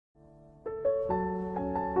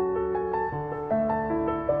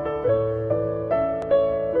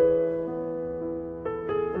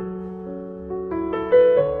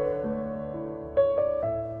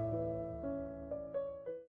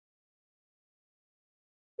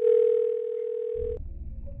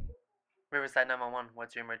Riverside 911,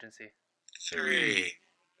 what's your emergency?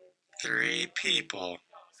 Three people.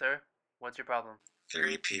 Sir, what's your problem?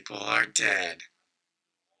 3 people are dead.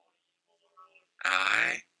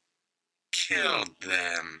 I killed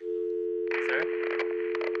them. Sir?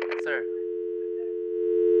 Sir?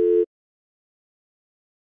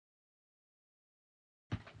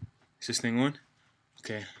 Is this thing on?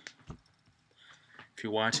 Okay. If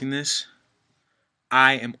you're watching this,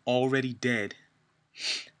 I am already dead.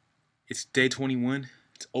 It's day 21.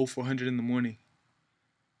 It's 0400 in the morning.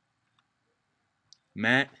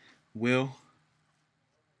 Matt, Will,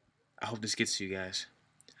 I hope this gets to you guys.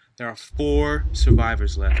 There are 4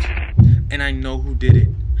 survivors left. And I know who did it.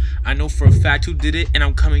 I know for a fact who did it, and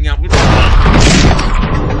I'm coming out with...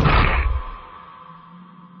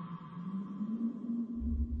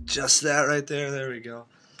 Just that right there. There we go.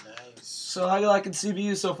 Nice. So how you liking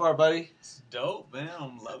CBU so far, buddy? It's dope, man.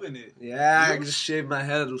 I'm loving it. Yeah, I just shaved my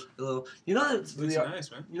head a little. You know, Looks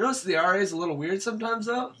nice, man. You notice the RA is a little weird sometimes,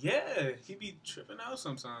 though? Yeah, he be tripping out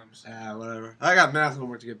sometimes. Ah, whatever. I got math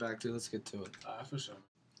homework to get back to. Let's get to it. For sure.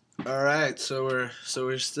 All right, so we're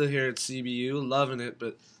still here at CBU, loving it,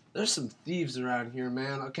 but there's some thieves around here,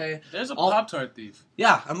 man. Okay. There's a Pop-Tart thief.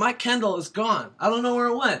 Yeah, and my Kindle is gone. I don't know where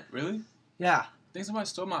it went. Really? Yeah. I think somebody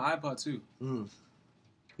stole my iPod too. You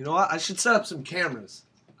know what? I should set up some cameras.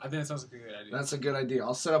 I think that sounds like a good idea. That's a good idea.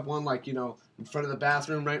 I'll set up one in front of the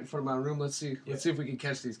bathroom, right in front of my room. Let's see if we can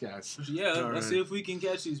catch these guys. Yeah, let's see if we can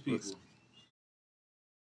catch these people.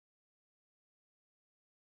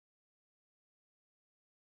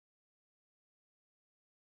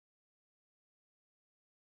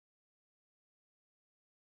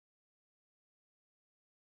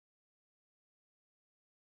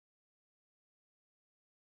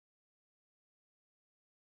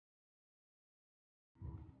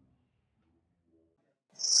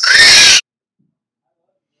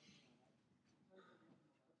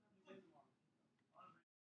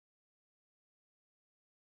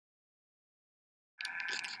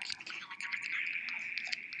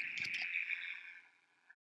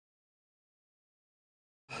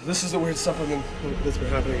 This is the weird stuff that's been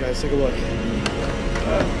happening, guys. Take a look.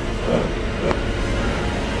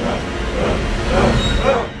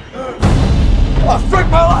 Oh, frick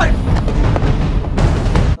my life!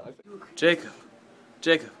 Jacob.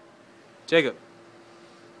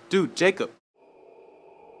 Dude, Jacob.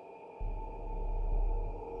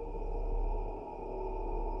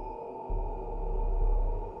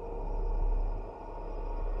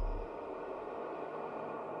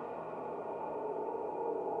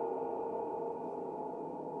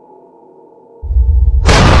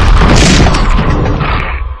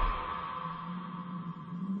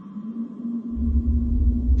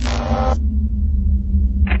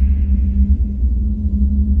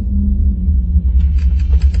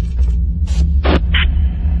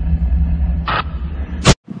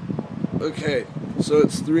 Okay, so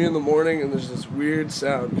it's 3 in the morning and there's this weird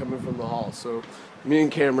sound coming from the hall. So me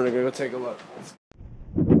and Cameron are gonna go take a look.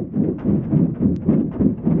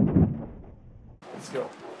 Let's go.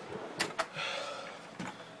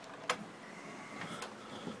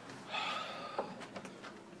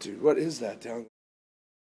 Dude, what is that down there?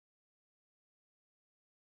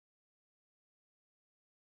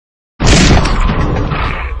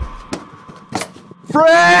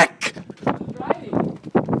 Frick!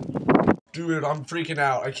 Dude, I'm freaking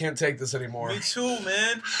out. I can't take this anymore. Me too,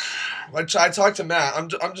 man. I talked to Matt. I'm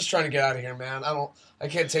just trying to get out of here, man. I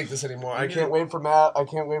can't take this anymore. I can't wait for Matt. I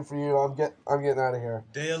can't wait for you. I'm getting out of here.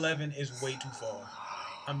 Day 11 is way too far.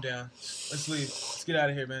 I'm down. Let's leave. Let's get out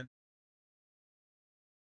of here, man.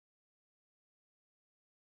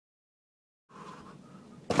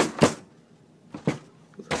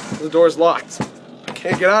 The door's locked. I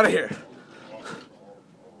can't get out of here.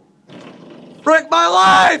 Break my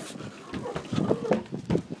life!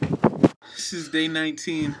 This is day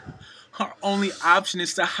 19. Our only option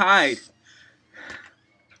is to hide.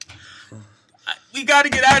 We gotta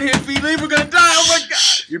get out of here. If we leave, we're gonna die. Oh my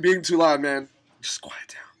god! You're being too loud, man. Just quiet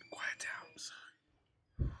down. Quiet down. I'm sorry.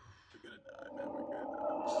 We're gonna die, man.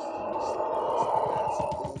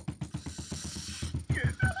 We're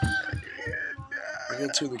gonna die. I'm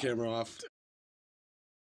gonna turn the camera off.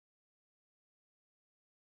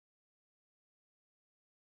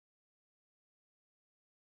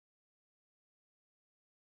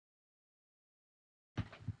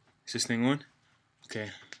 Is this thing on?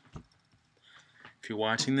 Okay. If you're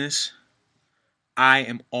watching this, I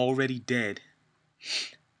am already dead.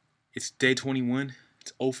 It's day 21.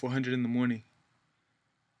 It's 0400 in the morning.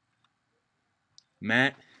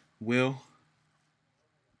 Matt, Will,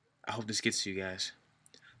 I hope this gets to you guys.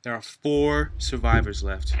 There are 4 survivors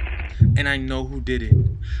left. And I know who did it.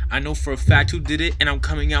 I know for a fact who did it, and I'm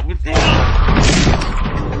coming out with... Hey!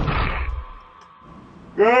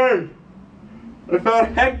 I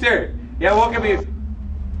found Hector! Yeah, what can be...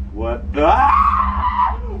 What the...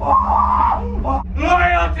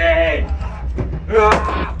 Loyalty!